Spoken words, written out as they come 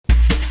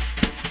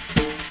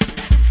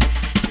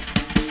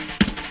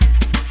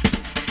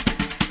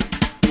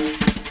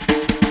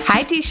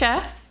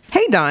Disha.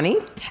 Hey, Donnie.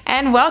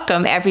 And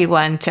welcome,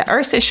 everyone, to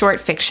Ursa Short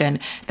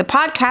Fiction, the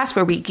podcast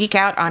where we geek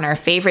out on our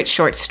favorite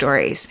short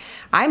stories.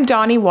 I'm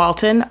Donnie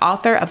Walton,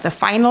 author of the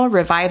final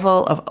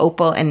revival of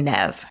Opal and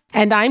Nev.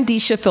 And I'm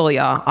Disha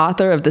Filia,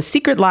 author of The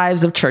Secret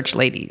Lives of Church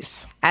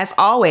Ladies. As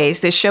always,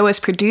 this show is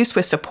produced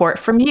with support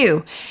from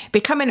you.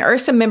 Become an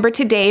Ursa member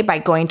today by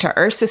going to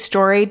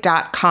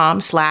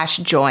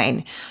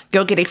ursastory.com/join.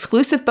 You'll get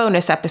exclusive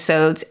bonus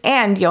episodes,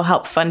 and you'll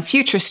help fund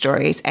future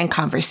stories and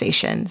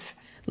conversations.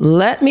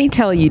 Let me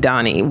tell you,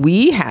 Donnie,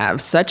 we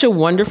have such a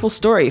wonderful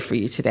story for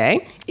you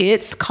today.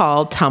 It's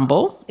called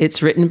Tumble.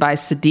 It's written by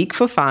Sidik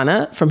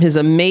Fofana from his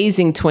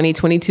amazing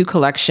 2022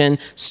 collection,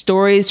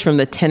 Stories from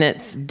the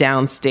Tenants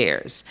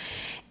Downstairs.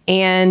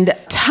 And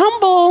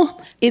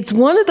Tumble, it's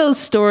one of those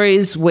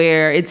stories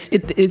where it's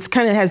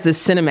kind of has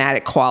this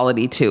cinematic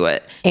quality to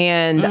it.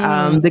 And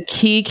the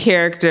key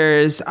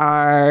characters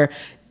are...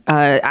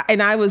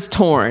 and I was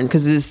torn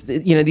because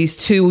these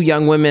two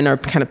young women are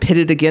kind of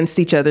pitted against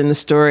each other in the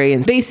story.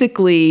 And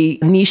basically,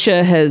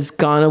 Nisha has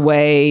gone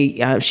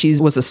away. She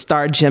was a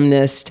star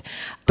gymnast,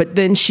 but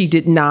then she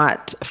did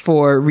not,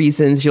 for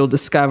reasons you'll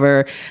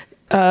discover,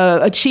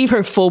 achieve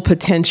her full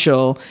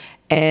potential.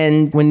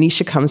 And when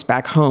Nisha comes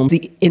back home,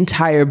 the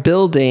entire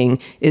building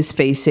is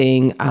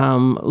facing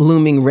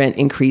looming rent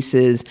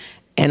increases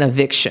and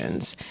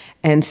evictions.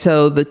 And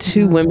so the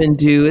two women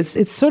do,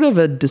 it's sort of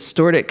a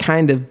distorted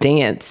kind of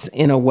dance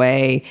in a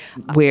way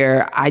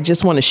where I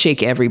just want to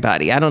shake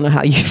everybody. I don't know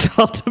how you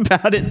felt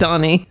about it,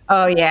 Donnie.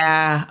 Oh,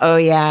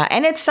 yeah.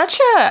 And it's such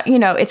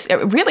it's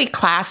a really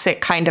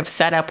classic kind of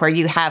setup where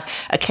you have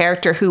a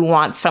character who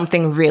wants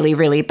something really,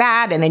 really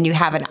bad, and then you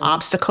have an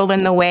obstacle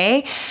in the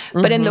way.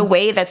 But in the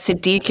way that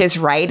Sidik is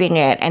writing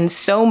it, and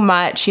so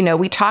much,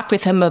 we talked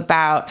with him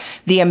about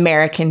the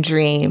American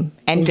dream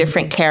and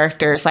different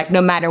characters, like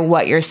no matter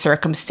what your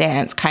circumstance,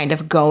 kind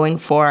of going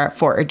for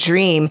a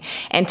dream.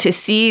 And to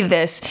see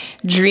this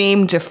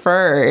dream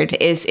deferred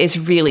is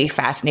really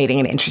fascinating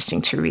and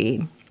interesting to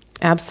read.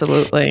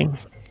 Absolutely.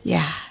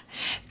 Yeah.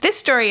 This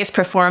story is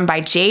performed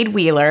by Jade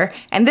Wheeler,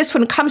 and this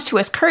one comes to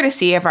us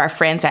courtesy of our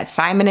friends at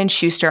Simon &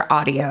 Schuster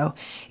Audio.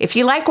 If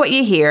you like what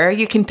you hear,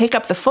 you can pick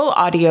up the full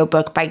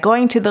audiobook by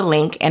going to the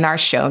link in our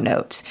show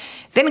notes.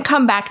 Then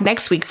come back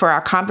next week for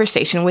our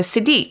conversation with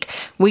Sidik.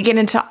 We get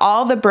into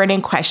all the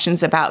burning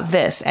questions about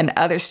this and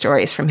other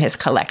stories from his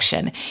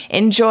collection.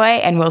 Enjoy,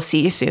 and we'll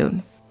see you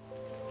soon.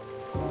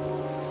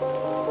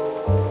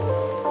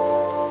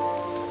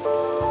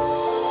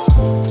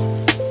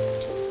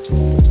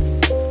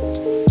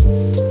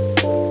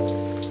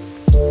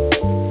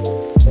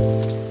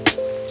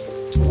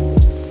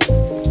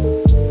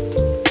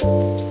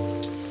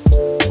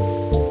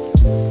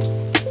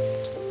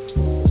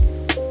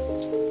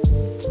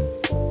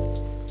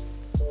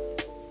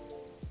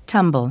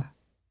 Tumble.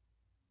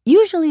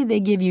 Usually they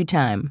give you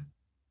time.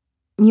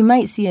 You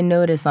might see a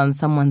notice on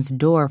someone's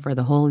door for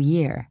the whole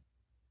year.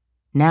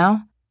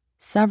 Now,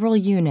 several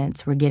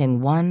units were getting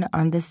one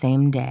on the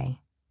same day.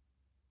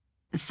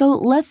 So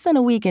less than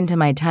a week into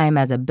my time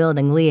as a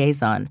building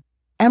liaison,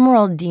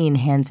 Emerald Dean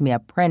hands me a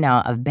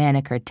printout of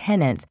Banneker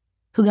tenants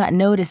who got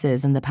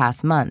notices in the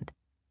past month,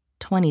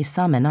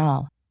 20-some in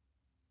all.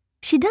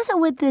 She does it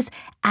with this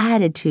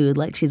attitude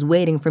like she's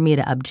waiting for me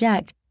to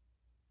object,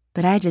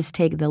 but I just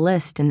take the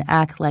list and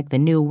act like the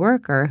new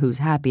worker who's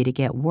happy to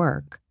get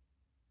work.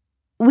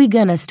 We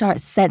gonna start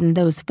setting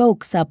those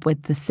folks up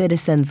with the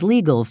Citizens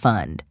Legal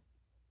Fund,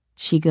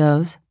 she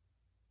goes.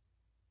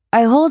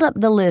 I hold up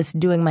the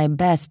list, doing my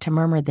best to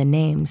murmur the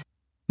names: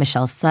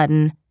 Michelle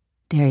Sutton,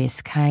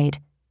 Darius Kite,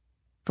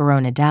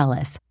 Verona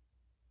Dallas.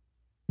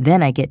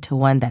 Then I get to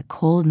one that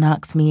cold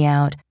knocks me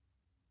out.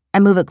 I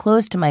move it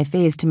close to my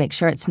face to make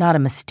sure it's not a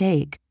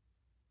mistake.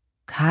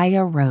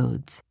 Kaya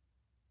Rhodes.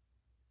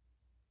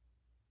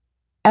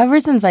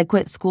 Ever since I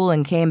quit school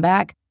and came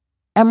back,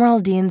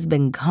 Emerald Dean's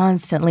been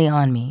constantly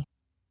on me.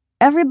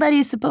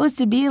 Everybody's supposed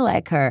to be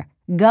like her,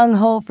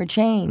 gung-ho for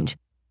change.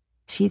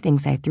 She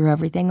thinks I threw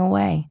everything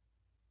away.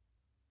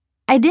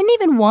 I didn't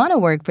even want to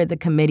work for the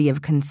Committee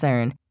of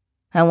Concern.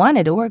 I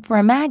wanted to work for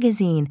a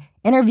magazine,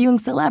 interviewing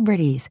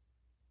celebrities.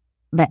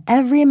 But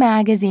every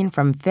magazine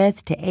from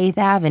 5th to 8th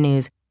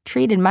Avenues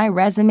treated my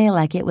resume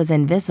like it was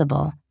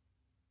invisible.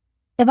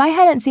 If I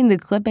hadn't seen the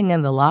clipping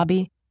in the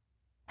lobby,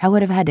 I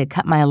would have had to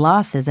cut my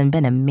losses and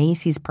been a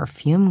Macy's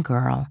perfume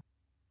girl.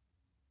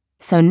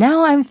 So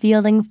now I'm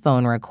fielding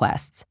phone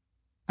requests.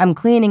 I'm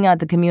cleaning out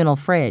the communal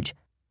fridge.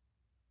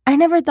 I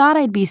never thought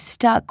I'd be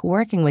stuck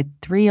working with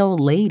 3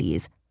 old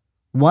ladies,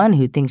 one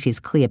who thinks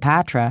she's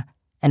Cleopatra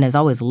and is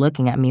always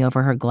looking at me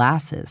over her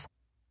glasses.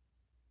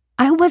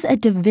 I was a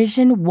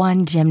Division I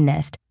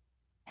gymnast,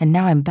 and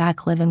now I'm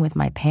back living with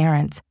my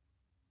parents.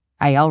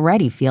 I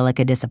already feel like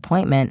a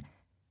disappointment,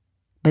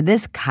 but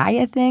this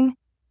Kaya thing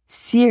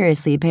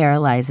seriously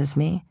paralyzes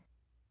me.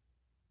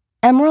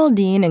 Emerald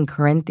Dean and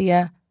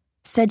Corinthia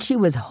said she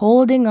was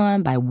holding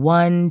on by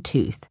one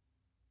tooth,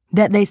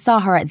 that they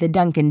saw her at the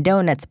Dunkin'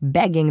 Donuts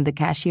begging the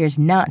cashiers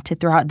not to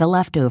throw out the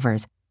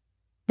leftovers,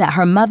 that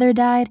her mother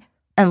died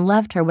and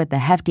left her with a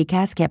hefty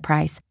casket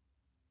price.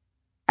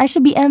 I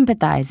should be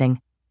empathizing,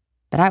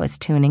 but I was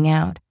tuning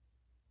out.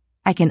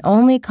 I can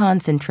only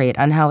concentrate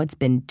on how it's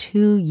been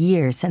 2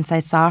 years since I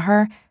saw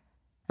her,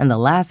 and the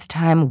last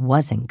time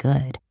wasn't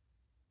good.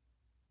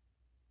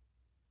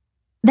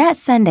 That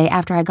Sunday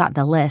after I got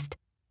the list,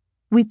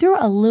 we threw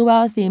a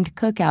luau-themed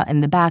cookout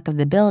in the back of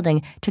the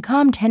building to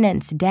calm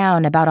tenants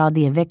down about all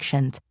the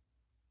evictions.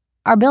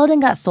 Our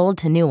building got sold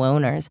to new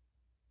owners,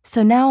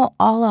 so now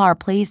all our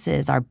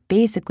places are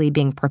basically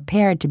being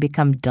prepared to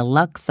become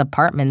deluxe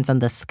apartments in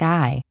the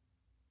sky.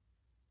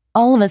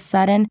 All of a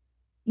sudden,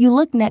 you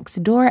look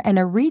next door and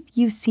a wreath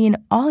you've seen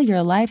all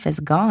your life is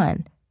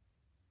gone.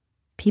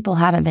 People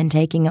haven't been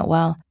taking it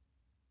well.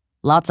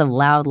 Lots of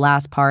loud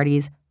last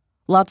parties,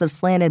 lots of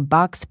slanted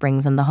box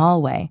springs in the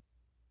hallway.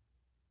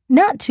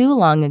 Not too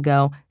long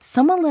ago,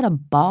 someone lit a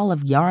ball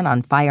of yarn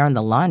on fire in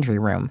the laundry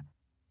room.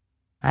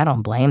 I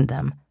don't blame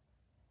them.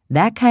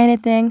 That kind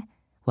of thing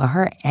will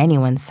hurt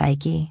anyone's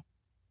psyche.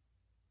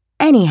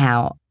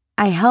 Anyhow,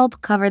 I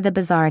help cover the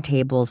bazaar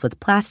tables with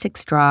plastic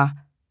straw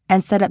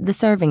and set up the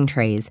serving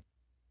trays.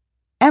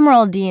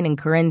 Emeraldine and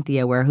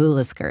Corinthia wear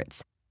hula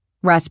skirts.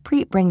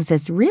 Raspreet brings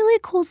this really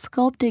cool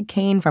sculpted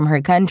cane from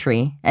her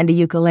country and a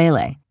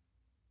ukulele.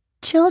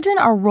 Children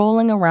are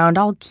rolling around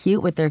all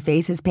cute with their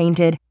faces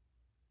painted.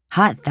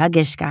 Hot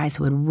thuggish guys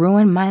who would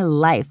ruin my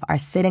life are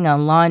sitting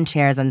on lawn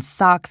chairs in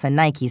socks and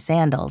Nike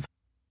sandals.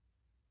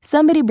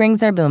 Somebody brings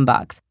their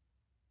boombox.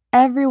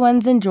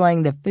 Everyone's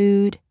enjoying the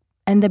food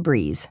and the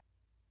breeze.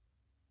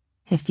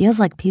 It feels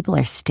like people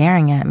are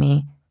staring at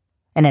me,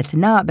 and it's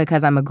not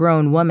because I'm a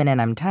grown woman and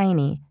I'm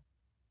tiny.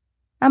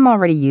 I'm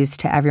already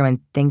used to everyone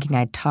thinking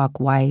I talk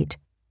white.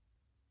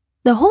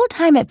 The whole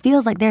time it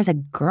feels like there's a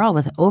girl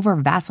with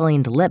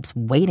over-Vaselined lips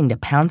waiting to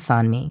pounce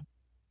on me.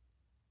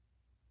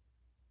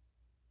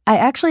 I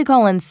actually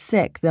call in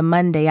sick the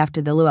Monday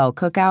after the luau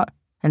cookout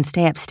and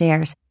stay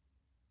upstairs.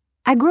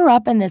 I grew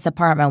up in this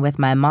apartment with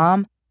my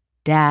mom,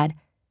 dad,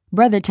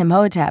 brother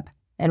Timhotep,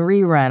 and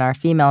Rerun, our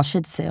female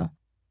Shih Tzu.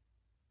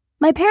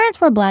 My parents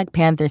were Black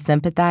Panther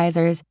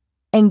sympathizers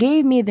and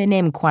gave me the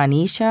name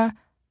Quanisha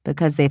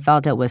because they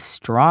felt it was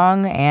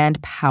strong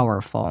and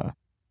powerful.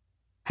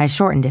 I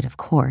shortened it, of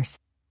course.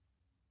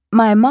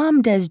 My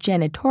mom does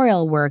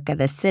janitorial work at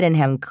the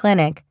Sydenham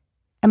Clinic,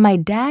 and my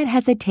dad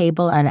has a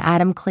table on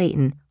Adam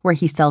Clayton where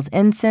he sells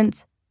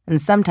incense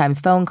and sometimes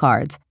phone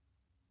cards.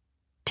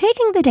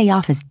 Taking the day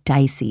off is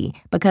dicey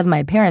because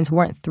my parents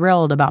weren't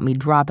thrilled about me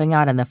dropping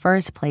out in the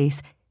first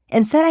place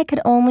and said I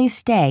could only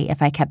stay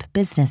if I kept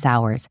business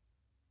hours.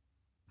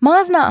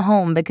 Ma's not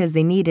home because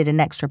they needed an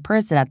extra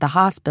person at the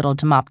hospital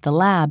to mop the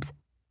labs.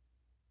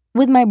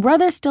 With my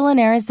brother still in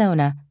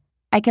Arizona,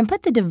 I can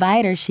put the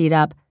divider sheet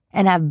up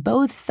and have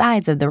both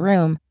sides of the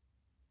room.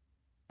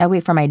 I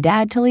wait for my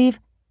dad to leave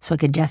so it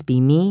could just be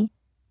me,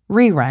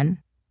 Rerun,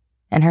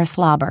 and her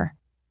slobber.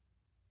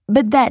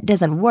 But that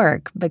doesn't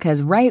work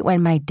because right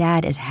when my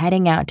dad is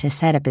heading out to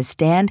set up his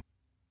stand,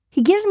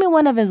 he gives me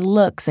one of his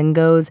looks and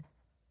goes,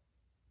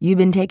 "You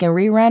been taking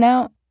Rerun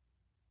out?"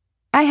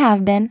 "I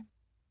have been,"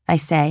 I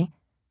say.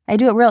 "I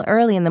do it real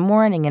early in the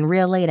morning and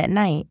real late at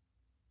night."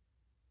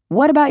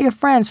 "What about your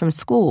friends from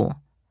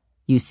school?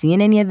 You seen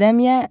any of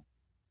them yet?"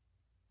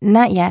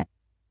 "Not yet."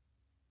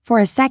 For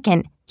a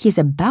second, he's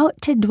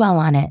about to dwell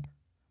on it,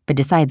 but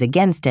decides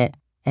against it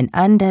and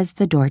undoes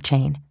the door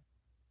chain.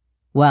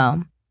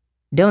 "Well,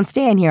 don't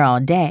stay in here all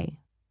day,"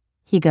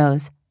 he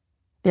goes.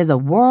 "There's a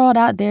world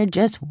out there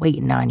just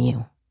waiting on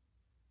you."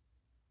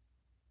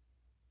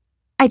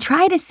 I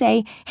try to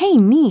say, "Hey,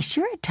 Niche,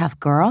 you're a tough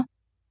girl."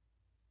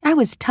 I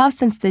was tough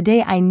since the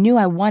day I knew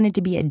I wanted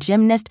to be a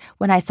gymnast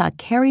when I saw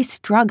Carrie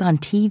Strug on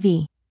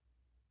TV.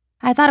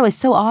 I thought it was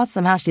so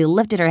awesome how she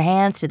lifted her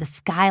hands to the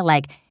sky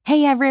like,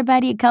 "Hey,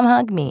 everybody, come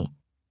hug me."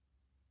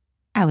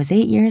 I was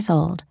 8 years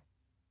old.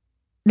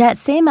 That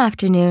same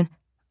afternoon,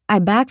 I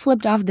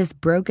backflipped off this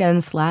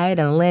broken slide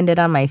and landed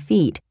on my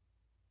feet.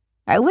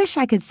 I wish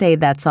I could say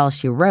that's all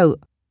she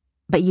wrote,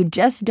 but you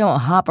just don't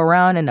hop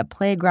around in a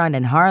playground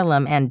in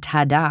Harlem and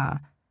ta-da.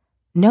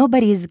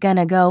 Nobody's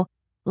gonna go,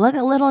 "Look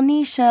at little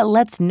Nisha,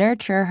 let's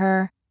nurture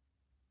her."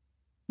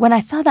 When I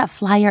saw that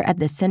flyer at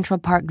the Central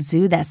Park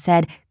Zoo that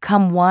said,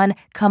 "Come one,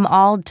 come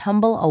all,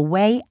 tumble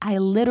away," I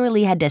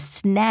literally had to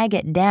snag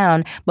it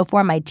down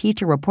before my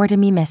teacher reported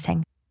me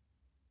missing.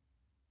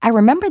 I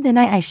remember the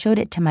night I showed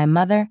it to my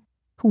mother,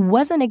 who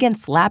wasn't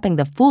against slapping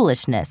the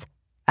foolishness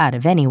out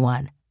of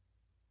anyone.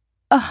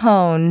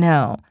 "Oh,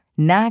 no,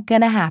 not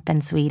gonna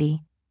happen,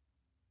 sweetie."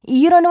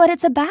 "You don't know what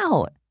it's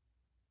about."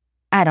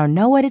 "I don't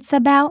know what it's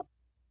about,"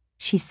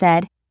 she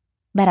said,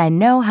 "but I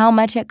know how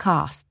much it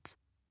costs."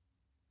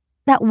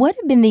 That would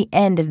have been the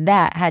end of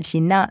that had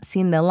she not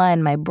seen the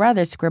line my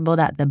brother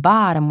scribbled at the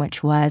bottom,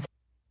 which was,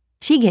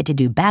 "She get to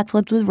do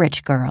backflips with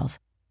rich girls."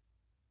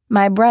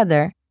 My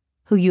brother,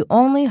 who you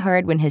only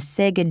heard when his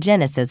Sega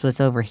Genesis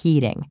was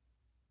overheating.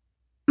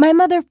 My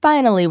mother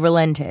finally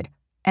relented,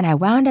 and I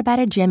wound up at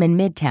a gym in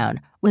Midtown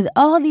with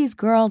all these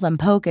girls on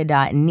polka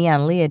dot and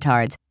neon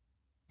leotards,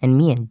 and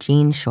me in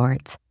jean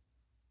shorts,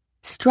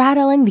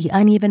 straddling the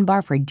uneven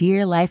bar for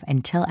dear life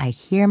until I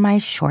hear my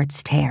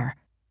shorts tear.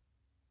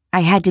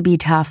 I had to be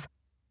tough.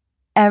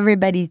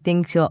 Everybody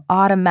thinks you'll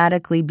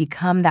automatically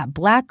become that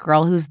black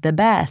girl who's the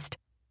best.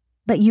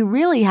 But you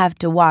really have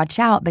to watch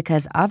out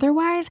because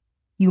otherwise,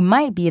 you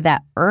might be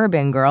that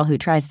urban girl who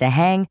tries to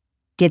hang,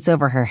 gets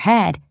over her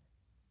head,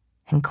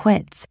 and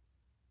quits.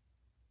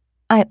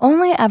 I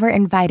only ever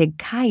invited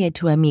Kaya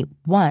to a meet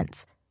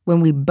once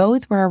when we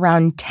both were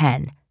around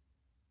 10.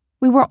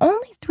 We were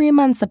only 3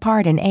 months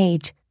apart in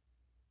age.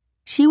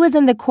 She was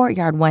in the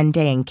courtyard one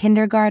day in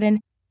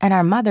kindergarten, and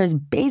our mothers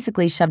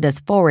basically shoved us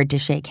forward to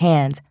shake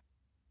hands.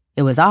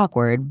 It was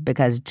awkward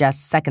because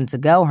just seconds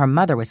ago her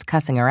mother was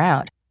cussing her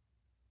out.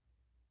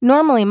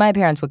 Normally, my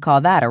parents would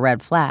call that a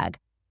red flag.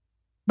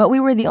 But we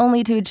were the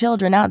only 2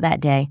 children out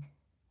that day,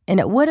 and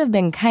it would have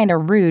been kind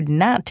of rude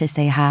not to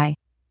say hi.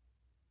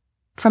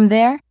 From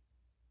there,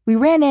 we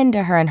ran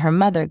into her and her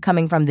mother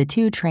coming from the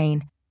 2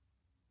 train.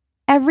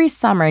 Every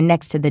summer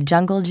next to the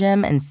jungle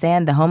gym and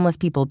sand the homeless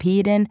people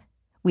peed in,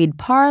 we'd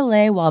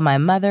parlay while my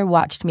mother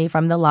watched me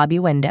from the lobby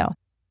window.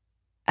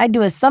 I'd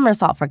do a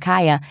somersault for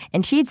Kaya,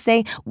 and she'd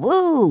say,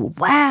 "Woo,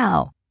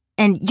 wow,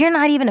 and you're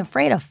not even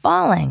afraid of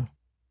falling."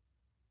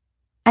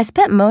 I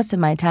spent most of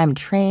my time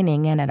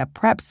training and at a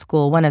prep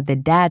school one of the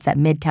dads at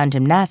Midtown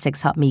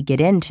Gymnastics helped me get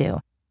into.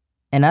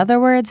 In other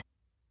words,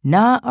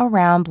 not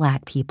around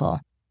black people.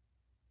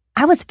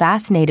 I was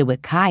fascinated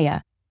with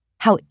Kaya,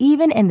 how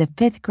even in the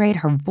 5th grade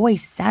her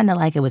voice sounded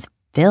like it was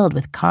filled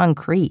with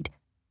concrete.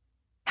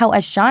 How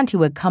Ashanti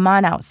would come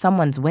on out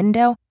someone's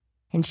window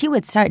and she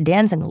would start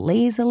dancing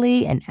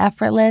lazily and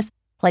effortless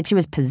like she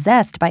was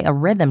possessed by a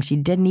rhythm she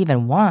didn't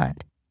even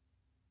want.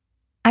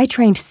 I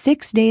trained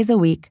 6 days a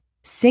week,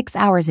 6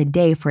 hours a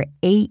day for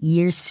 8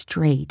 years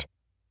straight.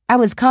 I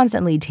was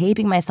constantly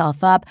taping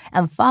myself up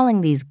and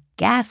falling these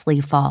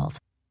ghastly falls.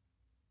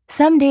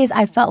 Some days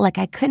I felt like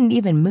I couldn't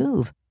even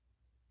move.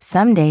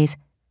 Some days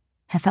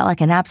I felt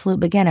like an absolute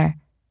beginner.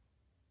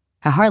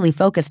 I hardly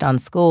focused on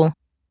school.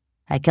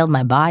 I killed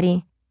my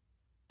body.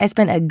 I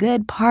spent a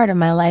good part of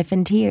my life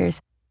in tears,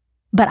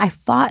 but I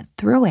fought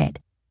through it.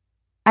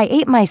 I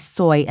ate my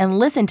soy and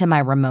listened to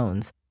my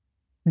Ramones.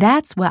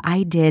 That's what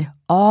I did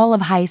all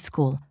of high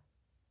school,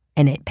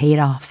 and it paid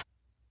off.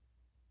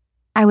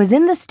 I was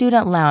in the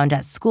student lounge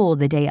at school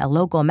the day a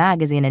local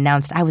magazine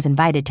announced I was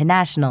invited to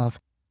nationals.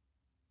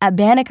 At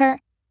Banneker,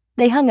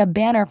 they hung a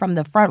banner from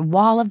the front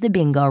wall of the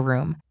bingo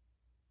room.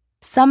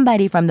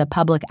 Somebody from the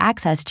public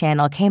access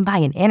channel came by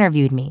and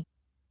interviewed me.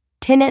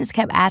 Tenants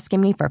kept asking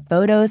me for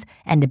photos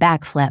and a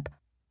backflip.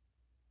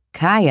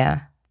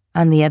 Kaya,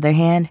 on the other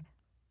hand,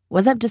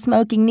 was up to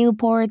smoking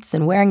Newports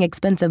and wearing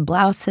expensive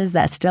blouses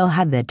that still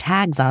had the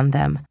tags on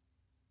them.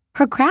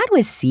 Her crowd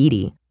was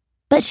seedy,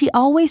 but she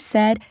always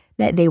said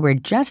that they were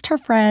just her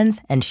friends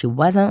and she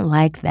wasn't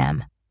like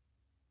them.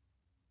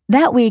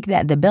 That week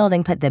that the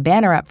building put the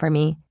banner up for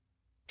me,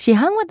 she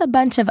hung with a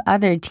bunch of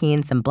other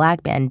teens in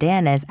black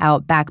bandanas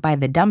out back by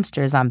the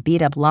dumpsters on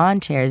beat-up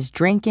lawn chairs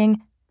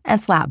drinking and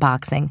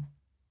slapboxing.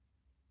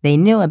 They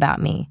knew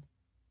about me.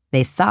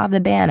 They saw the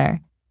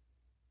banner.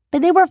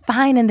 But they were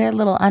fine in their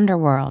little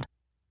underworld.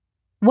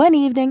 One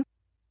evening,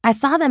 I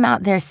saw them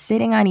out there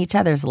sitting on each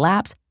other's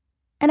laps,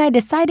 and I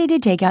decided to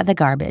take out the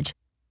garbage.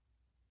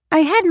 I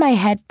had my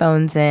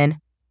headphones in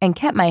and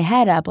kept my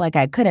head up like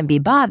I couldn't be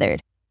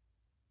bothered.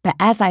 But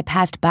as I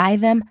passed by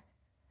them,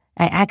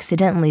 I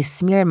accidentally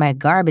smeared my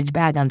garbage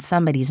bag on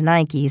somebody's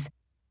Nikes.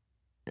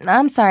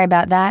 "I'm sorry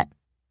about that,"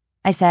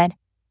 I said.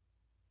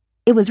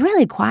 It was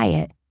really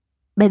quiet,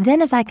 but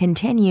then as I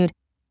continued,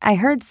 I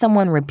heard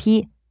someone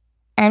repeat,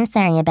 "I'm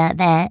sorry about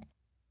that,"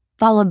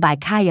 followed by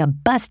Kaya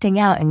busting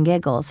out in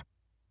giggles.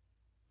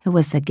 It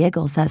was the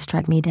giggles that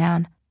struck me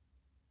down.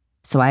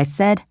 So I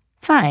said,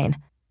 "Fine."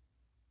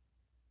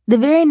 The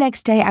very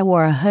next day, I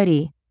wore a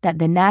hoodie that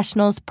the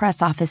Nationals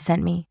press office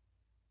sent me.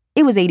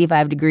 It was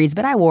 85 degrees,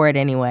 but I wore it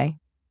anyway.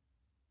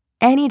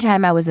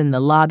 Anytime I was in the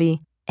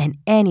lobby and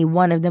any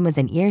one of them was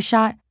in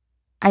earshot,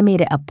 I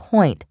made it a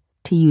point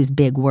to use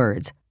big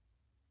words.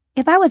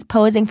 If I was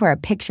posing for a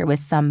picture with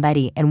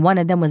somebody and one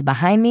of them was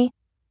behind me,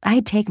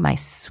 I'd take my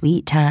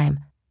sweet time.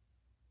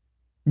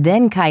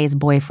 Then Kaya's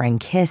boyfriend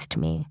kissed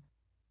me.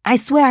 I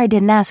swear I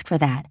didn't ask for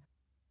that.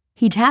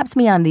 He taps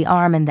me on the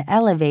arm in the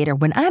elevator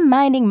when I'm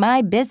minding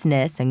my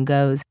business and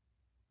goes,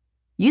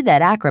 "You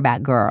that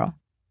acrobat girl."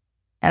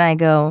 And I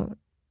go,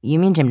 "You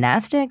mean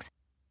gymnastics?"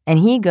 And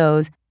he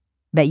goes,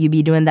 "Bet you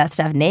be doing that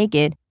stuff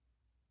naked."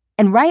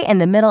 And right in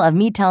the middle of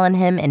me telling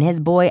him and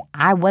his boy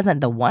I wasn't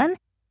the one,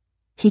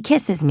 he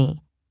kisses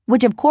me,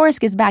 which of course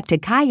gets back to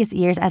Kaya's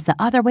ears as the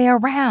other way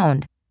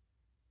around.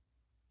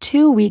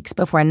 2 weeks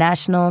before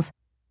nationals,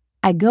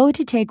 I go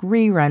to take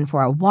Rerun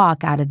for a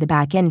walk out of the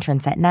back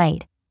entrance at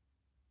night.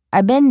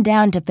 I bend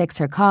down to fix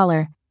her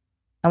collar,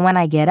 and when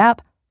I get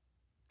up,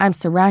 I'm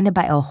surrounded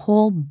by a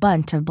whole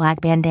bunch of black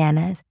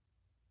bandanas.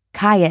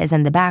 Kaya is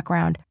in the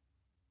background.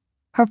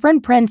 Her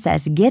friend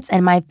Princess gets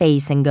in my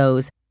face and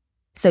goes,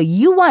 "So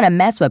you want to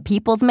mess with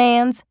people's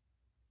mans?"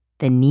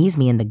 Then knees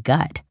me in the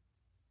gut.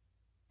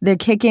 They're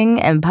kicking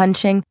and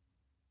punching,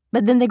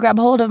 but then they grab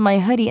hold of my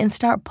hoodie and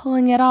start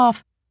pulling it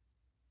off.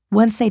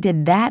 Once they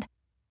did that,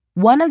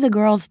 One of the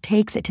girls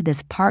takes it to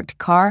this parked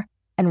car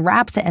and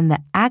wraps it in the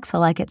axle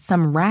like it's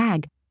some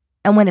rag.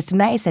 And when it's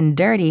nice and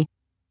dirty,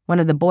 one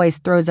of the boys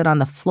throws it on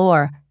the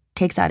floor,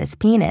 takes out his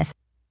penis,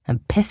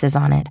 and pisses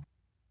on it.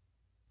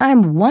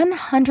 I'm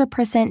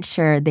 100%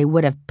 sure they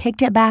would have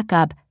picked it back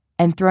up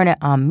and thrown it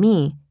on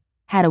me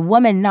had a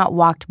woman not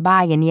walked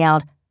by and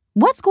yelled,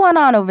 "What's going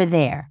on over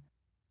there?"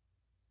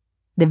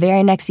 The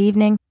very next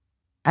evening,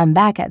 I'm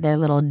back at their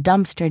little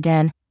dumpster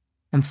den,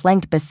 and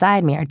flanked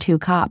beside me are 2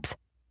 cops.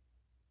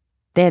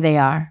 There they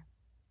are.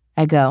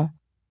 I go,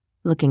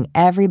 looking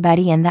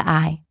everybody in the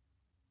eye.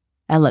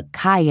 I look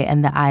Kaya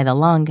in the eye the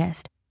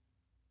longest.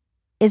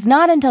 It's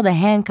not until the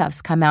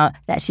handcuffs come out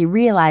that she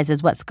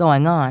realizes what's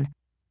going on.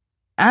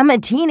 "I'm a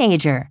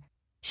teenager,"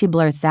 she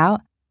blurts out.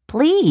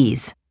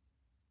 "Please."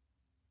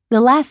 The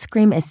last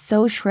scream is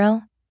so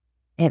shrill,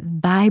 it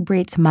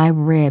vibrates my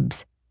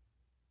ribs.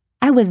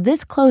 I was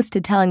this close to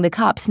telling the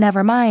cops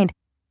never mind,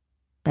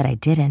 but I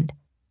didn't.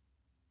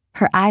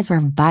 Her eyes were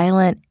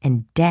violent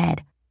and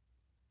dead.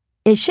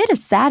 It should have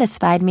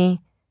satisfied me,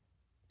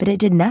 but it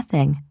did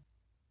nothing.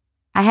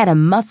 I had a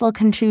muscle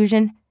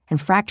contusion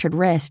and fractured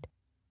wrist.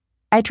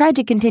 I tried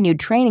to continue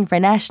training for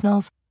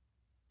nationals,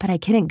 but I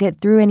couldn't get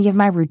through any of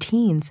my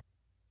routines.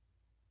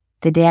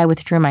 The day I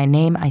withdrew my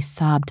name, I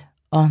sobbed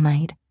all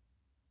night.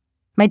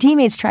 My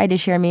teammates tried to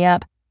cheer me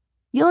up.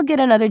 "You'll get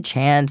another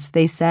chance,"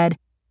 they said.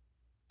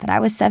 But I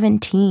was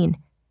 17.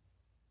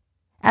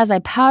 As I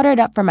powdered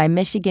up for my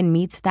Michigan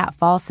meets that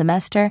fall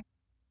semester,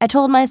 I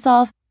told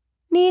myself,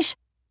 "Niche,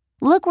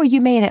 look where you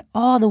made it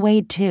all the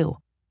way to.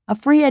 A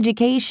free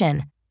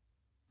education."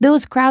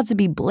 Those crowds would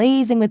be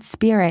blazing with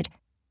spirit,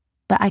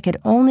 but I could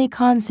only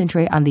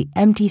concentrate on the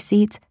empty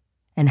seats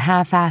and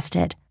half-assed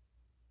it.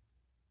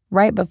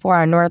 Right before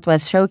our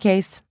Northwest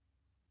showcase,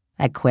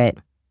 I quit.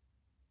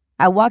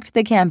 I walked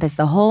the campus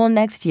the whole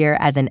next year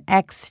as an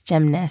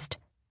ex-gymnast.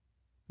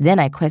 Then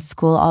I quit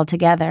school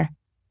altogether.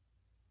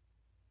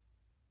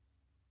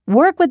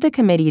 Work with the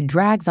committee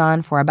drags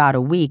on for about a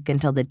week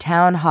until the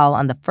town hall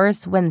on the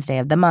first Wednesday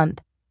of the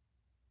month.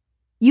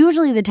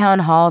 Usually the town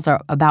halls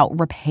are about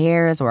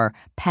repairs or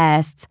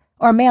pests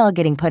or mail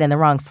getting put in the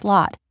wrong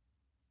slot.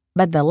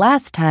 But the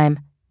last time,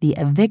 the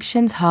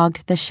evictions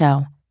hogged the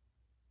show.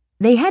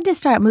 They had to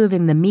start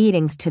moving the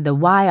meetings to the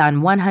Y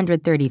on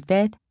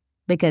 135th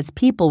because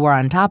people were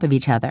on top of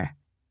each other.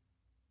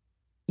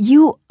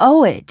 "You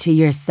owe it to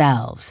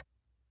yourselves."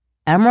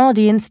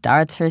 Emeraldine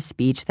starts her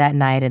speech that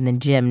night in the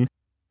gym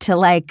to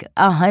like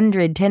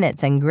 100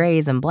 tenants in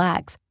grays and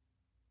blacks.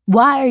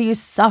 "Why are you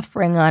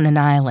suffering on an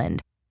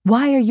island?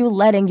 Why are you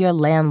letting your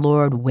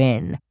landlord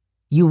win?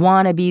 You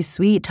want to be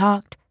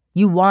sweet-talked?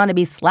 You want to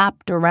be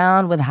slapped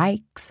around with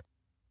hikes?"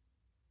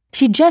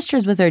 She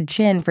gestures with her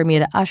chin for me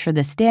to usher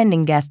the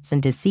standing guests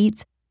into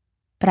seats,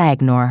 but I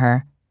ignore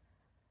her.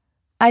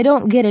 "I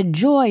don't get a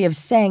joy of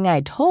saying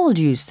I told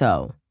you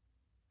so,"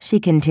 she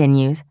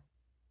continues.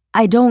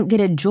 "I don't get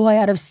a joy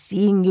out of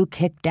seeing you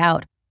kicked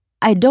out.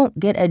 I don't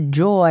get a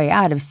joy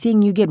out of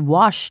seeing you get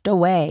washed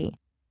away.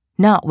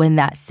 Not when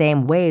that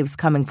same wave's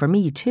coming for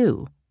me,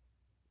 too.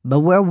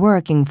 But we're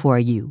working for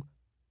you.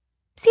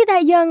 See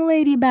that young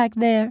lady back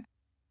there?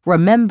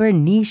 Remember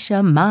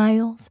Nisha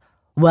Miles?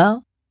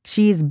 Well,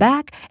 she's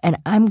back, and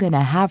I'm going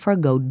to have her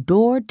go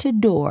door to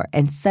door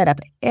and set up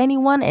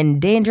anyone in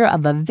danger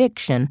of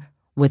eviction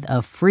with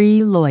a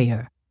free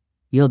lawyer.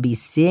 You'll be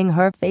seeing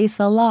her face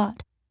a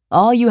lot.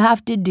 All you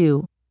have to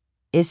do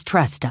is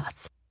trust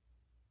us."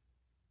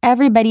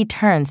 Everybody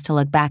turns to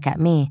look back at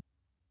me.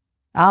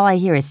 All I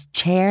hear is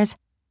chairs,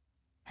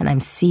 and I'm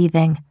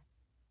seething.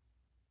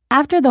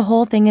 After the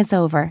whole thing is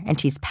over and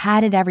she's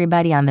patted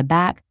everybody on the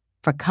back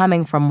for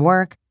coming from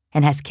work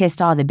and has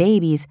kissed all the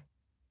babies,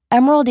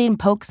 Emeraldine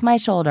pokes my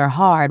shoulder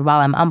hard while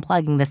I'm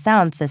unplugging the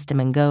sound system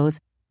and goes,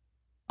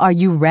 "Are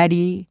you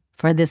ready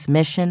for this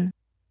mission?"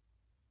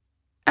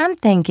 I'm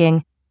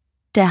thinking,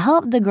 to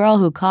help the girl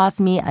who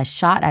cost me a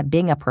shot at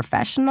being a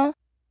professional?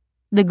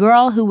 The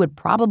girl who would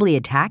probably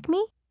attack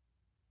me?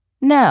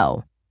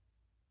 No.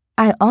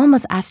 I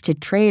almost asked to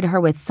trade her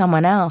with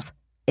someone else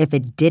if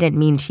it didn't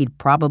mean she'd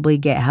probably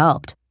get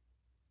helped.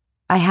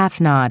 I half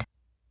nod.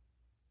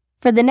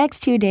 For the next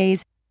 2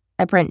 days,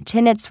 I print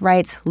tenants'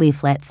 rights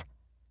leaflets.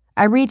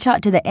 I reach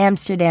out to the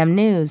Amsterdam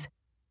News.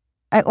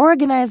 I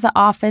organize the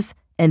office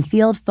and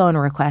field phone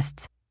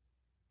requests.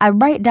 I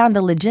write down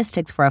the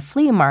logistics for a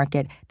flea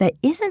market that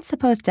isn't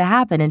supposed to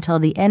happen until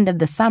the end of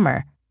the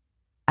summer.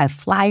 I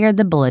flyer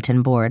the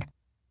bulletin board.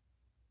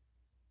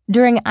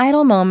 During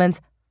idle moments,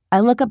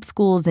 I look up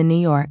schools in New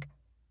York.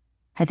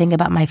 I think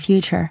about my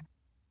future.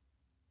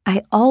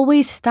 I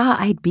always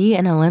thought I'd be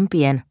an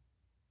Olympian,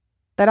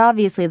 but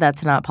obviously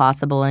that's not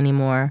possible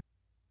anymore.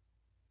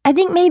 I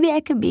think maybe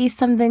I could be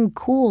something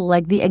cool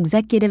like the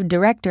executive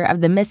director of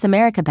the Miss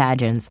America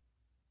pageants.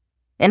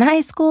 In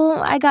high school,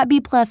 I got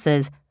B+.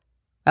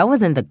 I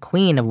wasn't the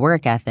queen of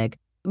work ethic,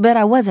 but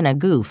I wasn't a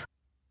goof.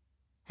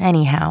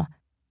 Anyhow,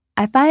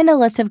 I find a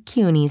list of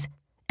CUNYs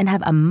and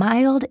have a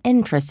mild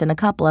interest in a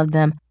couple of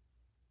them,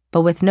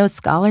 but with no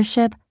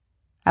scholarship,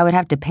 I would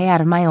have to pay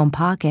out of my own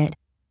pocket.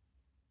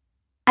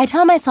 I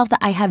tell myself that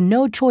I have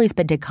no choice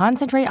but to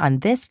concentrate on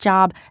this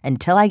job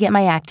until I get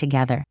my act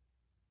together.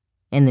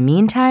 In the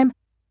meantime,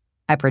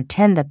 I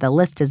pretend that the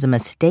list is a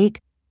mistake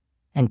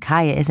and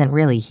Kaya isn't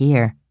really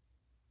here.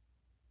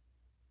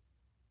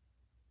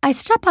 I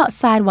step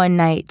outside one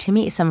night to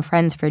meet some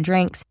friends for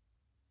drinks,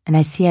 and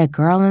I see a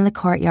girl in the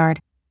courtyard.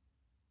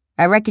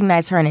 I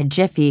recognize her in a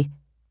jiffy,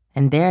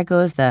 and there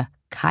goes the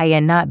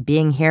Kaya not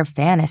being here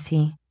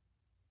fantasy.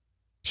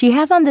 She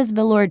has on this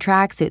velour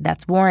tracksuit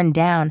that's worn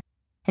down,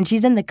 and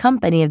she's in the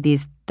company of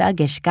these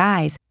thuggish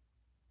guys.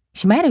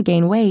 She might have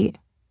gained weight.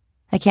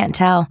 I can't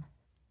tell.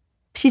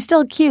 She's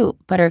still cute,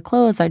 but her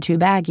clothes are too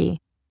baggy.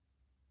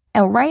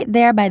 And right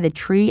there by the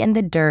tree in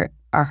the dirt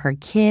are her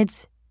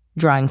kids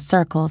drawing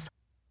circles.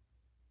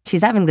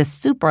 She's having this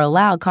super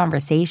loud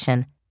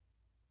conversation.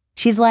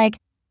 She's like,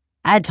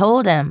 I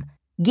told him,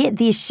 get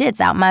these shits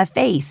out my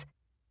face.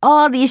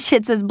 All these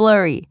shits is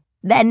blurry.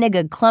 That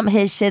nigga clumped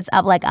his shits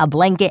up like a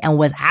blanket and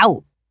was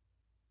out.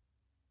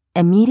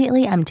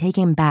 Immediately, I'm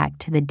taken back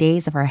to the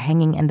days of her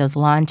hanging in those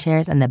lawn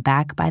chairs in the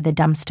back by the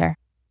dumpster.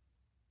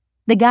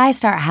 The guys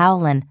start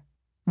howling.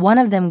 One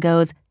of them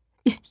goes,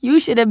 you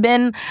should have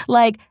been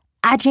like,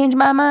 I changed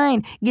my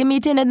mind. Give me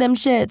 10 of them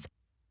shits.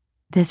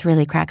 This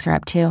really cracks her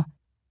up too,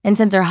 and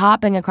sends her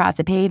hopping across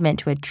the pavement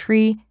to a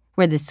tree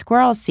where the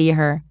squirrels see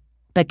her,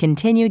 but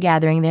continue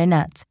gathering their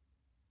nuts.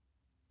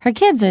 Her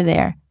kids are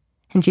there,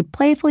 and she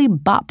playfully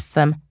bops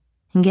them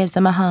and gives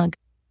them a hug.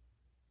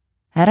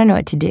 I don't know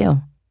what to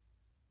do.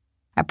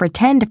 I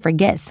pretend to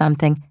forget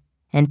something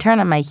and turn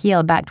on my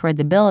heel back toward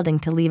the building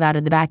to leave out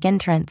of the back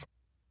entrance.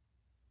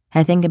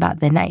 I think about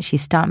the night she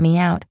stomped me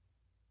out.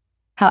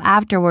 How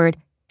afterward,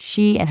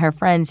 she and her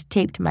friends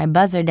taped my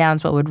buzzer down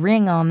so it would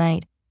ring all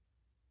night.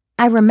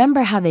 I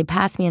remember how they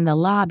passed me in the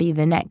lobby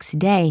the next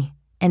day,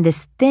 and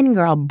this thin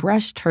girl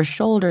brushed her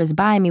shoulders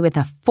by me with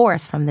a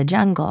force from the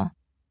jungle.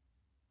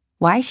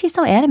 Why is she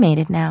so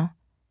animated now?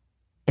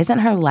 Isn't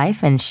her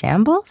life in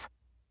shambles?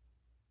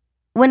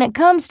 When it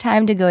comes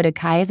time to go to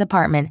Kaya's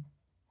apartment,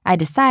 I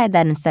decide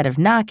that instead of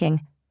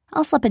knocking,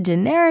 I'll slip a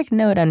generic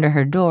note under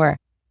her door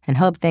and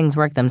hope things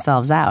work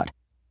themselves out.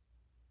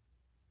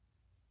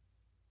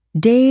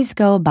 Days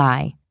go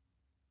by.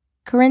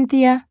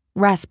 Corinthia,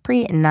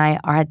 Raspreet, and I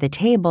are at the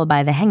table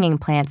by the hanging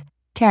plants,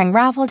 tearing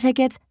raffle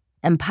tickets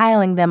and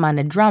piling them on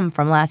a drum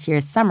from last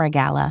year's summer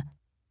gala.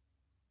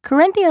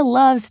 Corinthia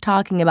loves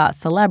talking about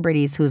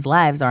celebrities whose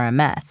lives are a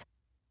mess.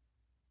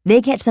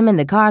 They catch them in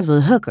the cars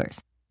with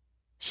hookers.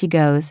 She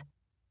goes,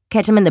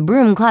 catch them in the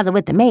broom closet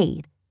with the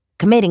maid,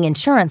 committing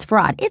insurance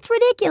fraud. It's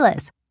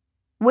ridiculous.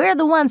 We're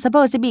the ones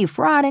supposed to be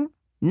frauding,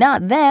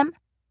 not them.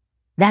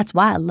 That's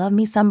why I love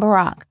me some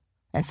Barack,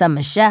 and some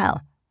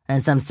Michelle,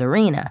 and some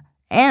Serena,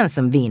 and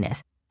some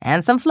Venus,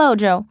 and some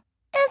Flojo,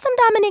 and some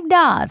Dominique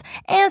Dawes,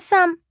 and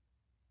some...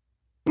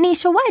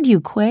 Nisha, why'd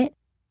you quit?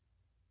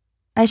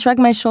 I shrug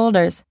my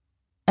shoulders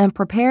and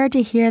prepare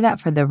to hear that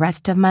for the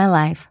rest of my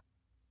life.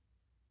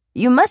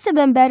 You must have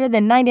been better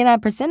than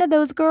 99% of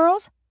those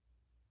girls.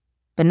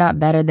 But not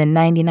better than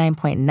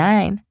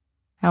 99.9,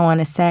 I want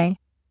to say.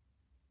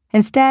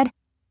 Instead,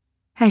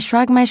 I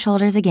shrug my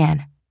shoulders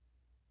again.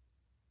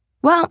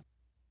 Well,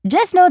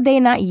 just know they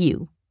not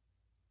you.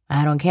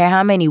 I don't care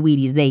how many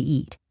Wheaties they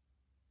eat.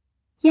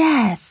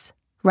 Yes,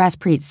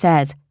 Raspreet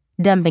says,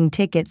 dumping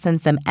tickets in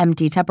some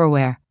empty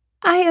Tupperware.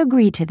 I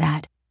agree to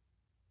that.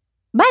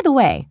 By the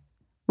way,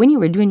 when you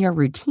were doing your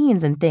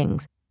routines and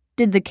things,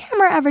 did the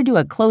camera ever do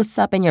a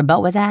close-up and your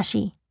butt was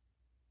ashy?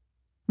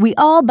 We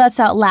all bust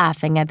out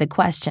laughing at the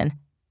question,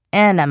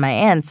 and at my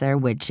answer,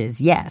 which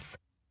is yes.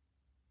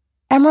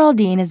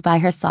 Emeraldine is by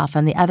herself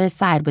on the other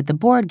side with the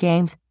board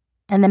games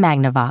and the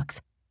Magnavox.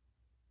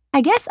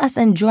 I guess us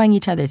enjoying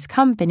each other's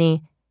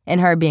company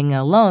and her being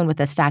alone with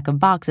a stack of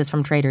boxes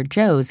from Trader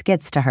Joe's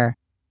gets to her.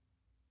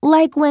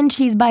 Like when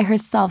she's by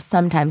herself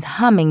sometimes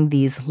humming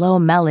these low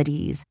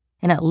melodies,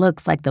 and it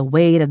looks like the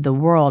weight of the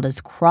world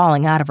is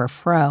crawling out of her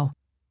fro.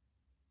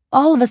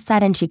 All of a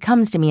sudden, she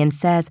comes to me and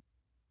says,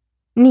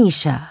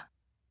 Nisha,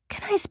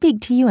 can I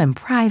speak to you in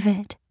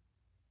private?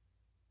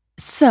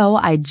 So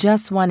I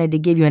just wanted to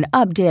give you an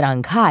update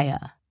on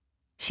Kaya,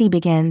 she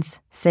begins,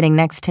 sitting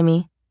next to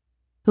me,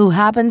 who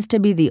happens to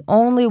be the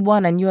only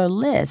one on your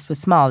list with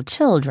small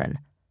children.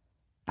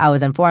 I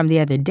was informed the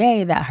other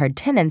day that her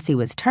tenancy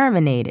was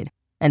terminated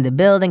and the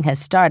building has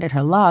started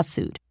her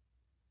lawsuit.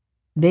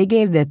 They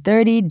gave the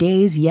 30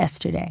 days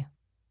yesterday.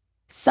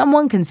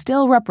 Someone can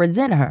still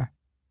represent her,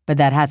 but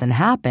that hasn't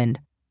happened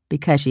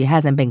because she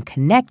hasn't been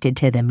connected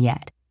to them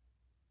yet.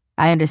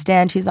 I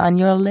understand she's on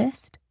your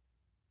list?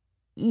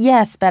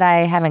 Yes, but I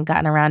haven't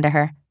gotten around to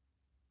her.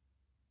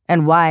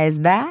 And why is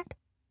that?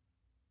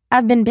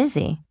 I've been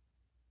busy.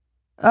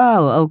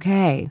 Oh,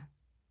 okay.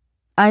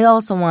 I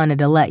also wanted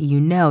to let you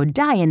know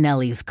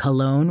Dianelli's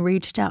cologne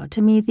reached out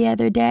to me the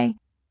other day,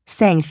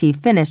 saying she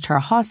finished her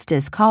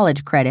hostess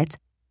college credits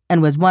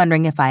and was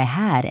wondering if I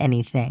had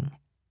anything.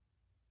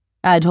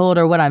 I told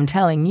her what I'm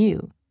telling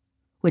you,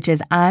 which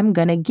is I'm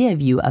gonna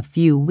give you a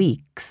few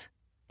weeks,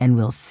 and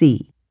we'll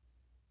see.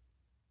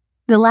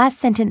 The last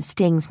sentence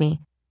stings me,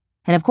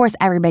 And of course,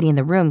 everybody in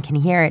the room can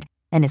hear it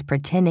and is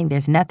pretending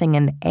there's nothing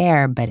in the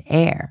air but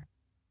air.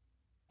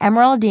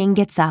 Emeraldine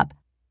gets up,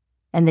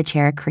 and the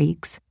chair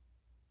creaks.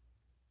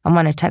 I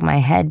want to tuck my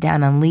head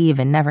down and leave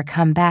and never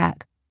come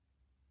back.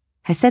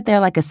 I sit there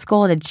like a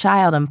scolded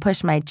child and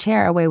push my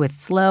chair away with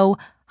slow,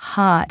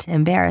 hot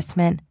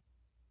embarrassment.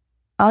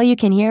 All you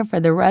can hear for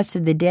the rest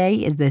of the day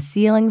is the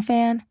ceiling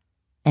fan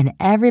and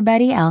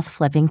everybody else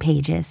flipping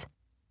pages.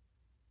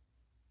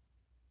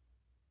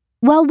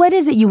 Well, what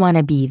is it you want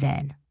to be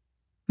then?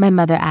 My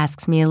mother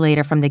asks me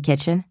later from the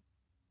kitchen.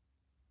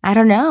 I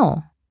don't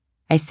know,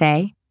 I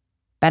say,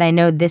 but I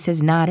know this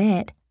is not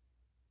it.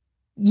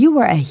 You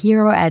were a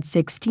hero at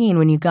 16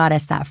 when you got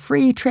us that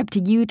free trip to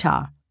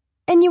Utah,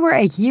 and you were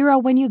a hero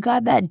when you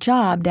got that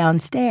job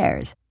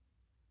downstairs.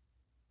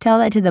 Tell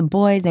that to the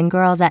boys and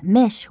girls at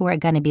Mish who are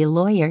going to be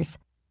lawyers.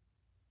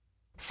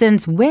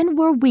 Since when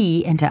were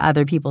we into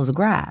other people's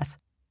grass?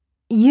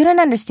 You don't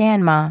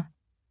understand, Ma.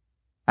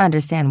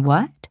 Understand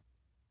what?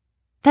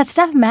 That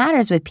stuff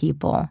matters with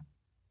people.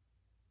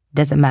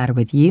 Does it matter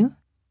with you?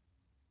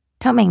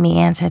 Don't make me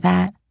answer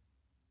that.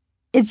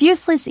 It's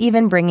useless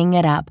even bringing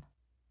it up.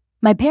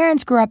 My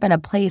parents grew up in a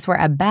place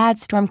where a bad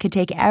storm could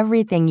take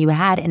everything you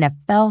had in a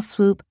fell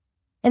swoop,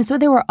 and so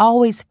they were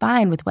always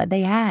fine with what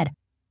they had.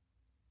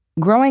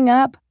 Growing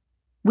up,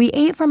 we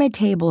ate from a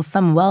table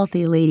some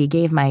wealthy lady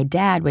gave my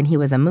dad when he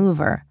was a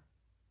mover.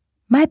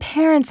 My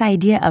parents'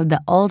 idea of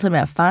the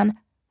ultimate fun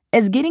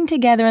is getting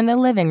together in the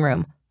living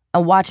room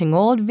and watching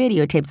old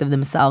videotapes of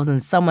themselves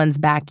in someone's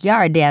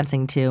backyard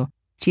dancing to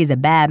She's a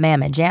Bad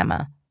Mamma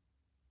Jamma.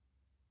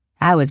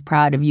 I was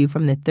proud of you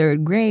from the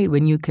 3rd grade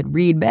when you could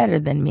read better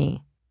than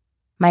me,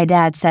 my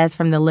dad says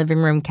from the living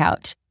room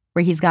couch,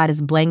 where he's got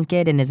his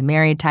blanket and his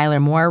Mary Tyler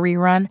Moore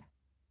rerun.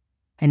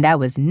 And I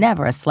was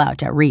never a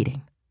slouch at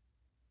reading.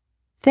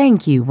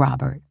 Thank you,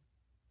 Robert,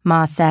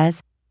 Ma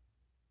says.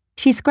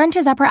 She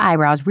scrunches up her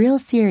eyebrows real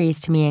serious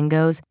to me and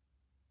goes,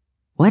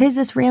 What is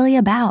this really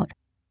about?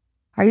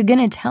 Are you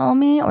going to tell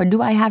me, or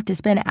do I have to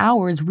spend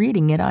hours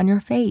reading it on your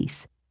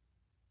face?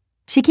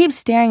 She keeps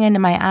staring into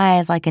my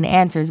eyes like an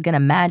answer is going to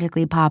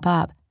magically pop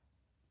up.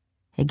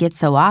 It gets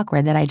so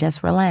awkward that I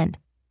just relent.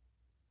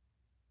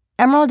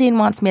 Emeraldine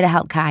wants me to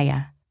help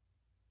Kaya.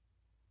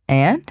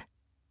 And?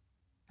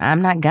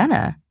 I'm not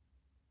gonna.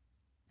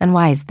 And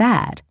why is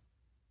that?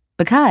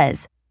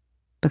 Because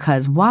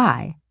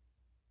why?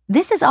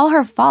 This is all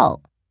her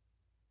fault.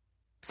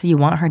 So you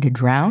want her to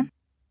drown?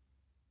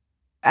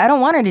 I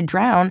don't want her to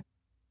drown.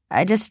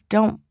 I just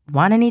don't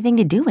want anything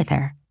to do with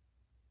her.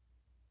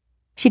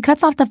 She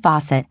cuts off the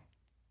faucet,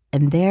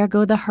 and there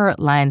go the hurt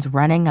lines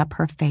running up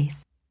her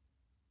face.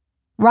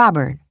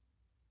 Robert,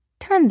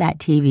 turn that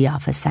TV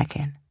off a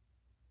second.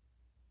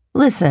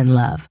 Listen,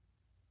 love,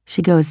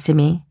 she goes to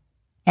me,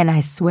 and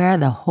I swear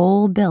the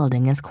whole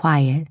building is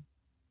quiet.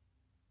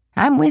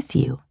 I'm with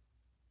you,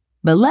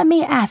 but let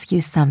me ask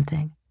you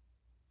something.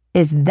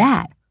 Is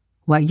that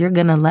what you're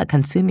gonna let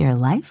consume your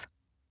life?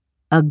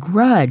 A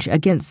grudge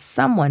against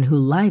someone who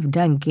life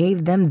done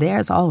gave them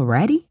theirs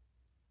already?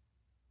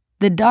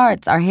 The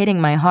darts are hitting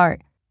my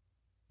heart.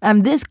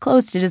 I'm this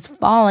close to just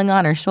falling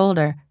on her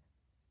shoulder.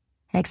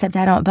 Except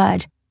I don't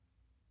budge.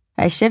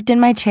 I shift in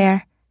my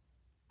chair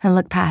and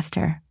look past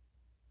her.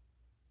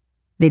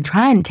 They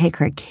try and take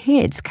her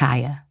kids,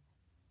 Kaya.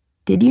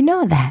 Did you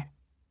know that?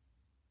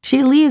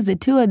 She leaves the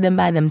 2 of them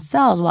by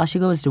themselves while she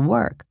goes to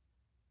work.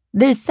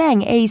 They're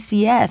saying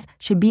ACS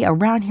should be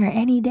around here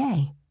any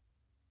day.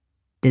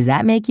 Does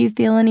that make you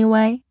feel any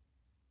way?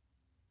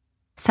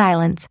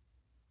 Silence.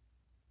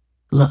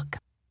 Look,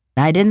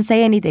 I didn't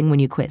say anything when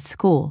you quit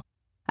school.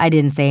 I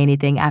didn't say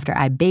anything after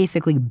I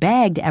basically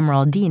begged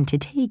Emeraldine to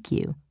take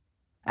you.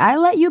 I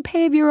let you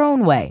pave your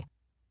own way.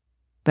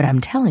 But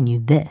I'm telling you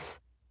this.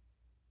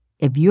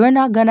 If you're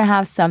not gonna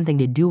have something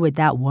to do with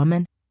that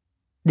woman,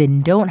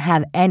 then don't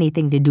have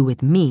anything to do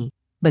with me,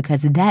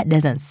 because that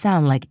doesn't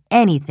sound like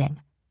anything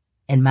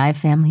in my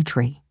family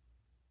tree.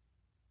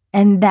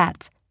 And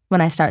that's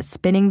when I start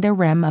spinning the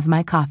rim of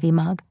my coffee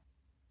mug.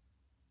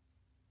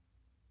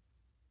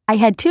 I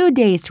had 2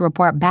 days to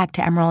report back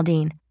to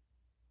Emeraldine.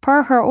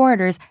 Per her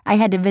orders, I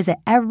had to visit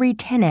every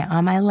tenant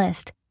on my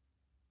list.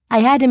 I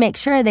had to make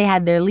sure they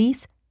had their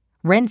lease,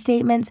 rent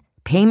statements,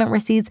 payment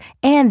receipts,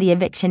 and the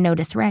eviction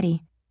notice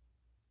ready.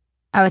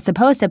 I was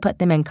supposed to put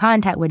them in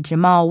contact with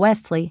Jamal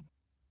Wesley,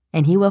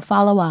 and he will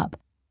follow up.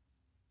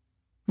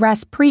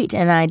 Raspreet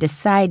and I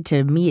decide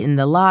to meet in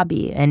the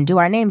lobby and do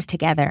our names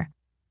together.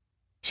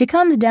 She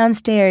comes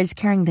downstairs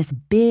carrying this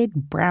big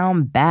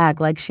brown bag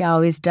like she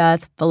always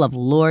does, full of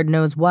Lord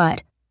knows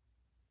what.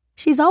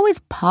 She's always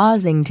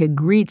pausing to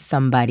greet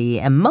somebody,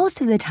 and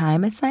most of the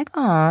time it's like,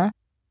 aw.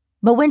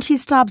 But when she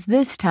stops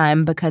this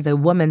time because a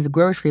woman's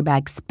grocery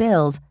bag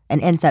spills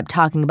and ends up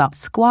talking about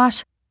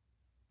squash,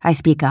 I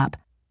speak up.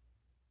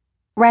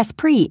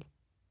 Raspreet,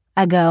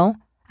 I go,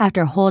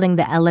 after holding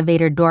the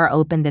elevator door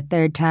open the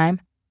 3rd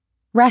time.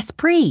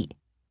 Raspreet.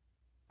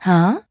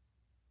 Huh?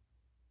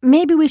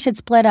 Maybe we should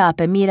split up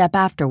and meet up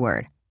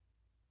afterward.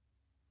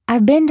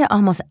 I've been to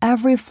almost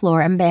every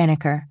floor in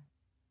Banneker,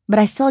 but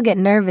I still get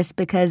nervous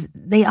because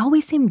they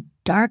always seem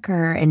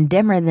darker and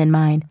dimmer than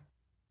mine.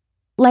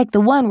 Like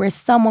the one where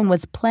someone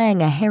was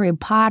playing a Harry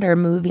Potter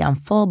movie on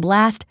full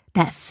blast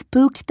that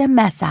spooked the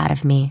mess out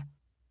of me.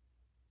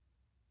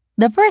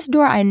 The first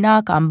door I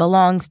knock on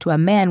belongs to a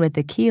man with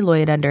a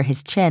keloid under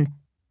his chin.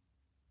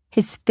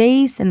 His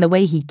face and the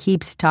way he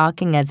keeps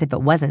talking as if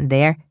it wasn't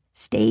there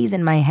stays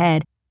in my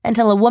head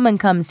until a woman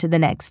comes to the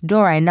next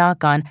door I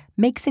knock on,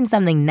 mixing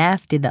something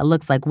nasty that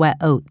looks like wet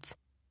oats.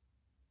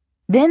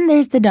 Then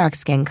there's the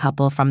dark-skinned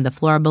couple from the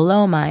floor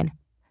below mine,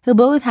 who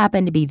both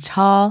happen to be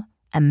tall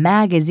and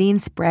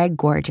magazine-spread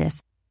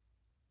gorgeous.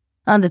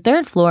 On the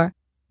third floor,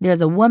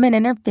 there's a woman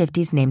in her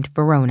 50s named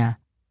Verona.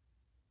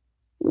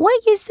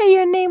 "What you say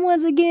your name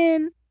was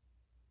again?"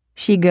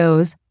 she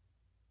goes.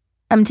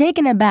 I'm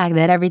taken aback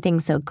that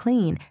everything's so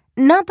clean,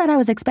 not that I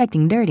was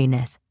expecting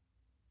dirtiness.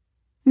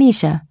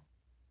 Nisha.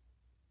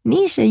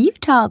 Nisha, you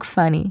talk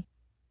funny.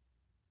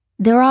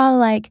 They're all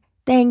like,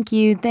 thank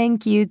you,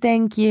 thank you,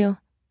 thank you.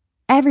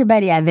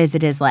 Everybody I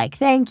visit is like,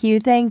 thank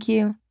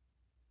you,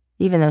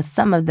 even though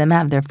some of them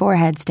have their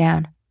foreheads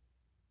down.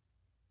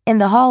 In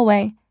the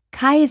hallway,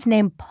 Kaya's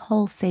name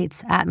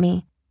pulsates at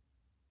me.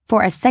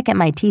 For a second,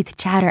 my teeth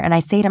chatter and I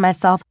say to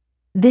myself,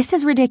 this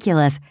is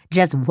ridiculous.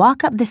 Just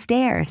walk up the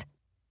stairs.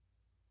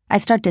 I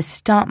start to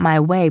stomp my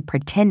way,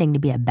 pretending to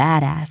be a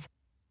badass.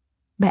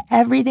 But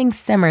everything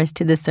simmers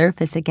to the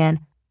surface again.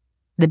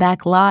 The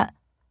back lot,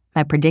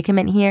 my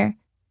predicament here,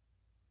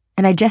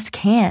 and I just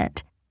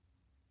can't.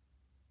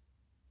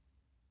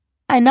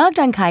 I knocked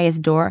on Kaya's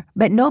door,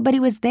 but nobody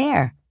was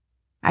there,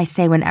 I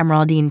say when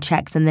Emeraldine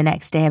checks in the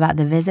next day about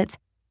the visits.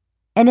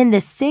 And in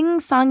this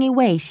sing-songy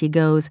way, she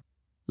goes,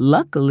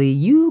 "Luckily,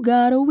 you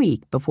got a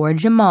week before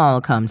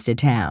Jamal comes to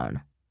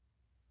town."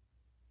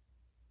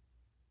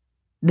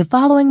 The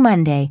following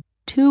Monday,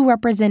 2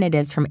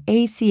 representatives from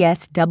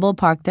ACS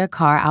double-park their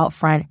car out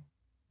front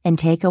and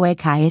take away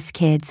Kaya's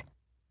kids.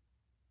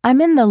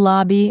 I'm in the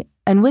lobby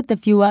and with a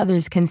few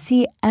others can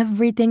see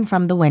everything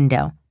from the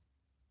window.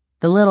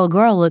 The little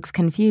girl looks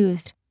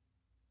confused.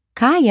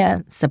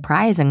 Kaya,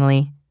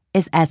 surprisingly,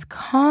 is as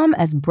calm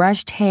as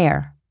brushed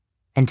hair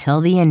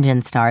until the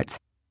engine starts.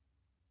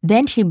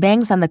 Then she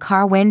bangs on the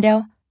car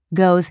window,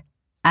 goes,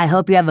 "I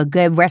hope you have a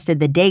good rest of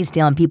the day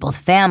stealing people's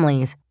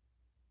families,"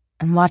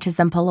 and watches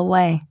them pull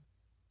away.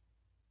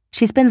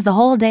 She spends the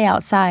whole day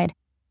outside.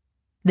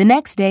 The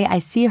next day, I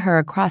see her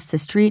across the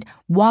street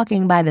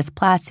walking by this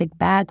plastic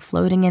bag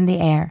floating in the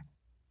air.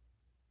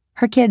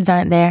 Her kids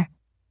aren't there,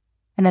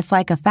 and it's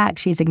like a fact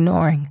she's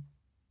ignoring.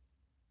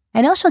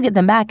 I know she'll get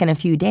them back in a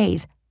few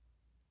days,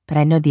 but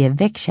I know the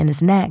eviction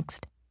is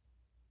next.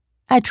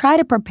 I try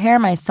to prepare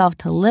myself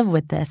to live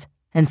with this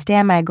and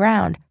stand my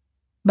ground,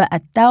 but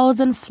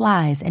 1,000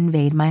 flies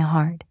invade my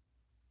heart.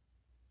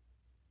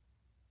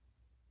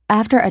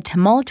 After a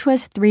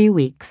tumultuous 3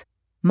 weeks,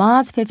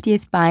 Ma's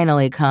 50th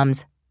finally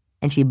comes,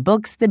 and she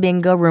books the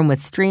bingo room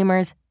with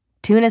streamers,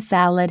 tuna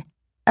salad,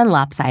 and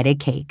lopsided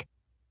cake.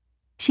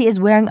 She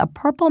is wearing a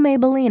purple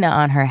Maybellina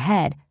on her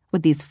head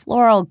with these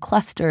floral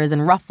clusters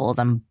and ruffles,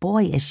 and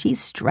boy, is she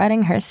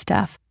strutting her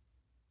stuff.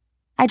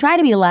 I try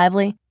to be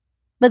lively,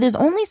 but there's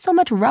only so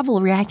much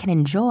revelry I can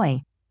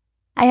enjoy.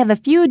 I have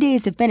a few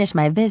days to finish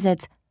my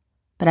visits,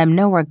 but I'm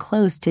nowhere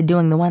close to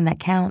doing the one that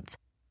counts.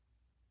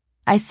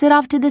 I sit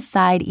off to the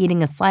side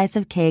eating a slice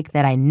of cake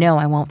that I know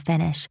I won't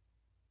finish.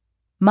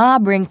 Ma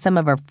brings some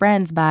of her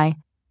friends by,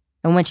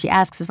 and when she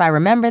asks if I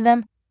remember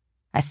them,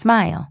 I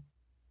smile.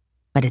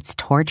 But it's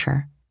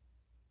torture.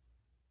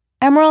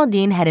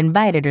 Emeraldine had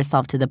invited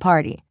herself to the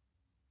party.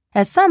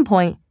 At some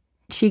point,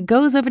 she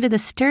goes over to the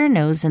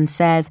sternos and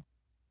says,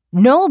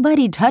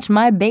 "Nobody touch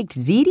my baked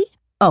ziti?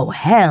 Oh,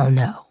 hell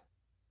no."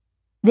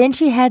 Then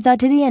she heads out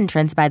to the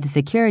entrance by the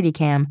security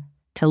cam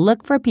to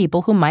look for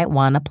people who might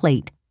want a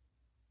plate.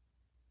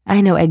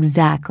 I know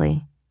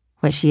exactly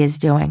what she is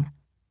doing.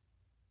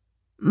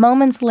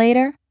 Moments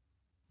later,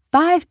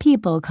 5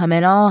 people come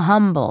in all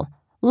humble,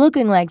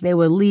 looking like they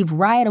would leave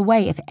right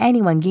away if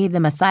anyone gave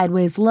them a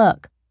sideways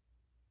look.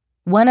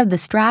 One of the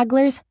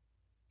stragglers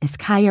is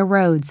Kaya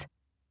Rhodes,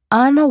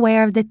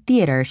 unaware of the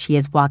theater she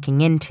is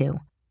walking into.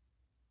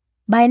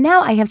 By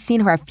now, I have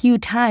seen her a few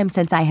times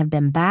since I have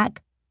been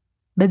back,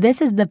 but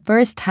this is the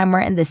first time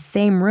we're in the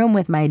same room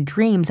with my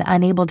dreams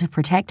unable to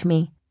protect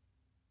me.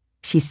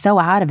 She's so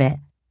out of it.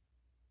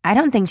 I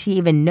don't think she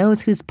even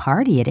knows whose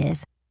party it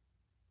is.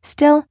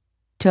 Still,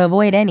 to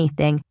avoid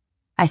anything,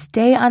 I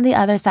stay on the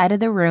other side of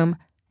the room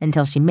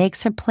until she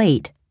makes her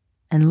plate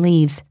and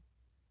leaves.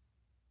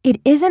 It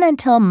isn't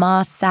until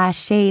Ma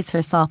sashays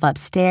herself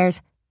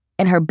upstairs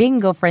and her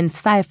bingo friends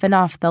siphon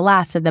off the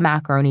last of the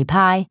macaroni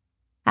pie,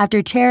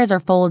 after chairs are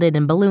folded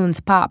and balloons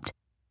popped,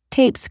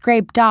 tape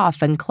scraped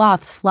off and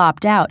cloths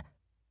flopped out,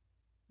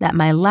 that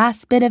my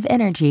last bit of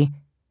energy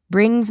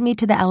brings me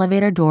to the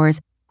elevator doors,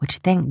 which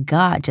thank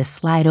God just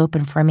slide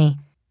open for me.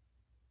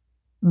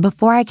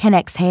 Before I can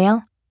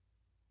exhale,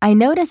 I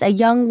notice a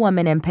young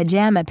woman in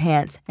pajama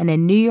pants and a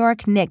New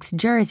York Knicks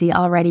jersey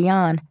already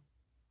on.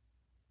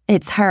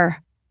 It's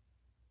her.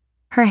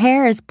 Her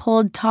hair is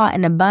pulled taut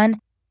in a bun,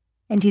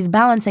 and she's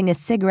balancing a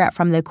cigarette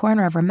from the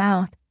corner of her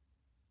mouth.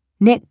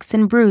 Nicks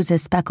and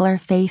bruises speckle her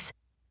face.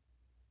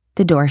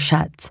 The door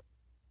shuts.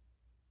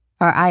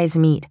 Our eyes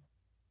meet.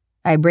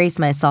 I brace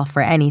myself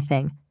for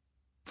anything.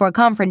 For a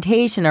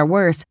confrontation or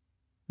worse,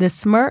 the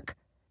smirk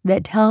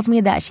that tells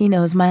me that she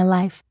knows my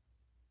life.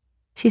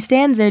 She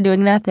stands there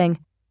doing nothing,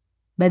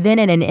 but then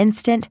in an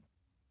instant,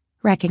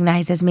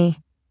 recognizes me.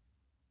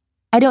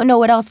 I don't know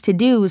what else to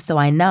do, so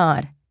I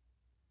nod.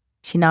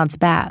 She nods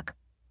back.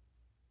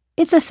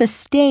 It's a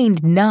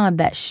sustained nod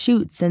that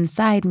shoots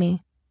inside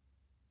me.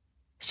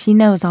 She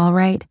knows all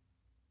right.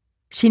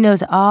 She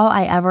knows all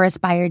I ever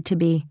aspired to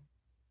be.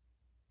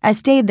 I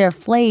stayed there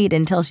flayed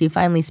until she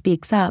finally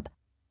speaks up.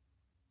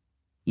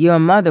 Your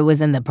mother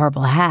was in the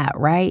purple hat,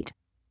 right?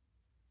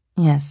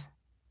 Yes,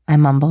 I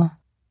mumble.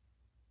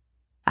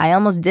 I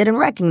almost didn't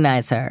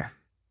recognize her.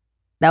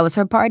 That was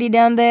her party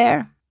down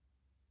there?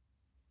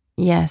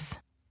 Yes.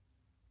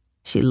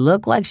 She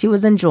looked like she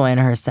was enjoying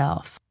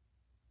herself.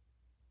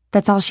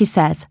 That's all she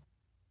says.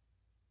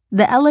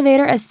 The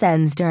elevator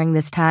ascends during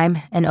this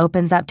time and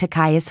opens up to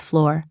Kaya's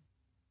floor.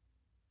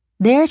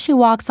 There she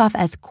walks off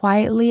as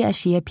quietly as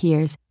she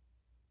appears.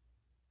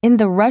 In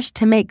the rush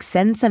to make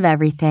sense of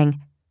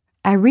everything,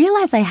 I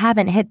realize I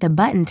haven't hit the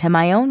button to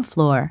my own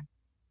floor.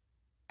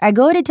 I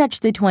go to touch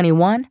the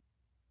 21,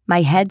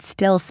 my head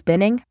still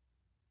spinning,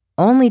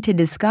 only to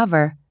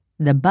discover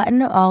the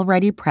button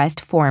already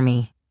pressed for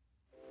me.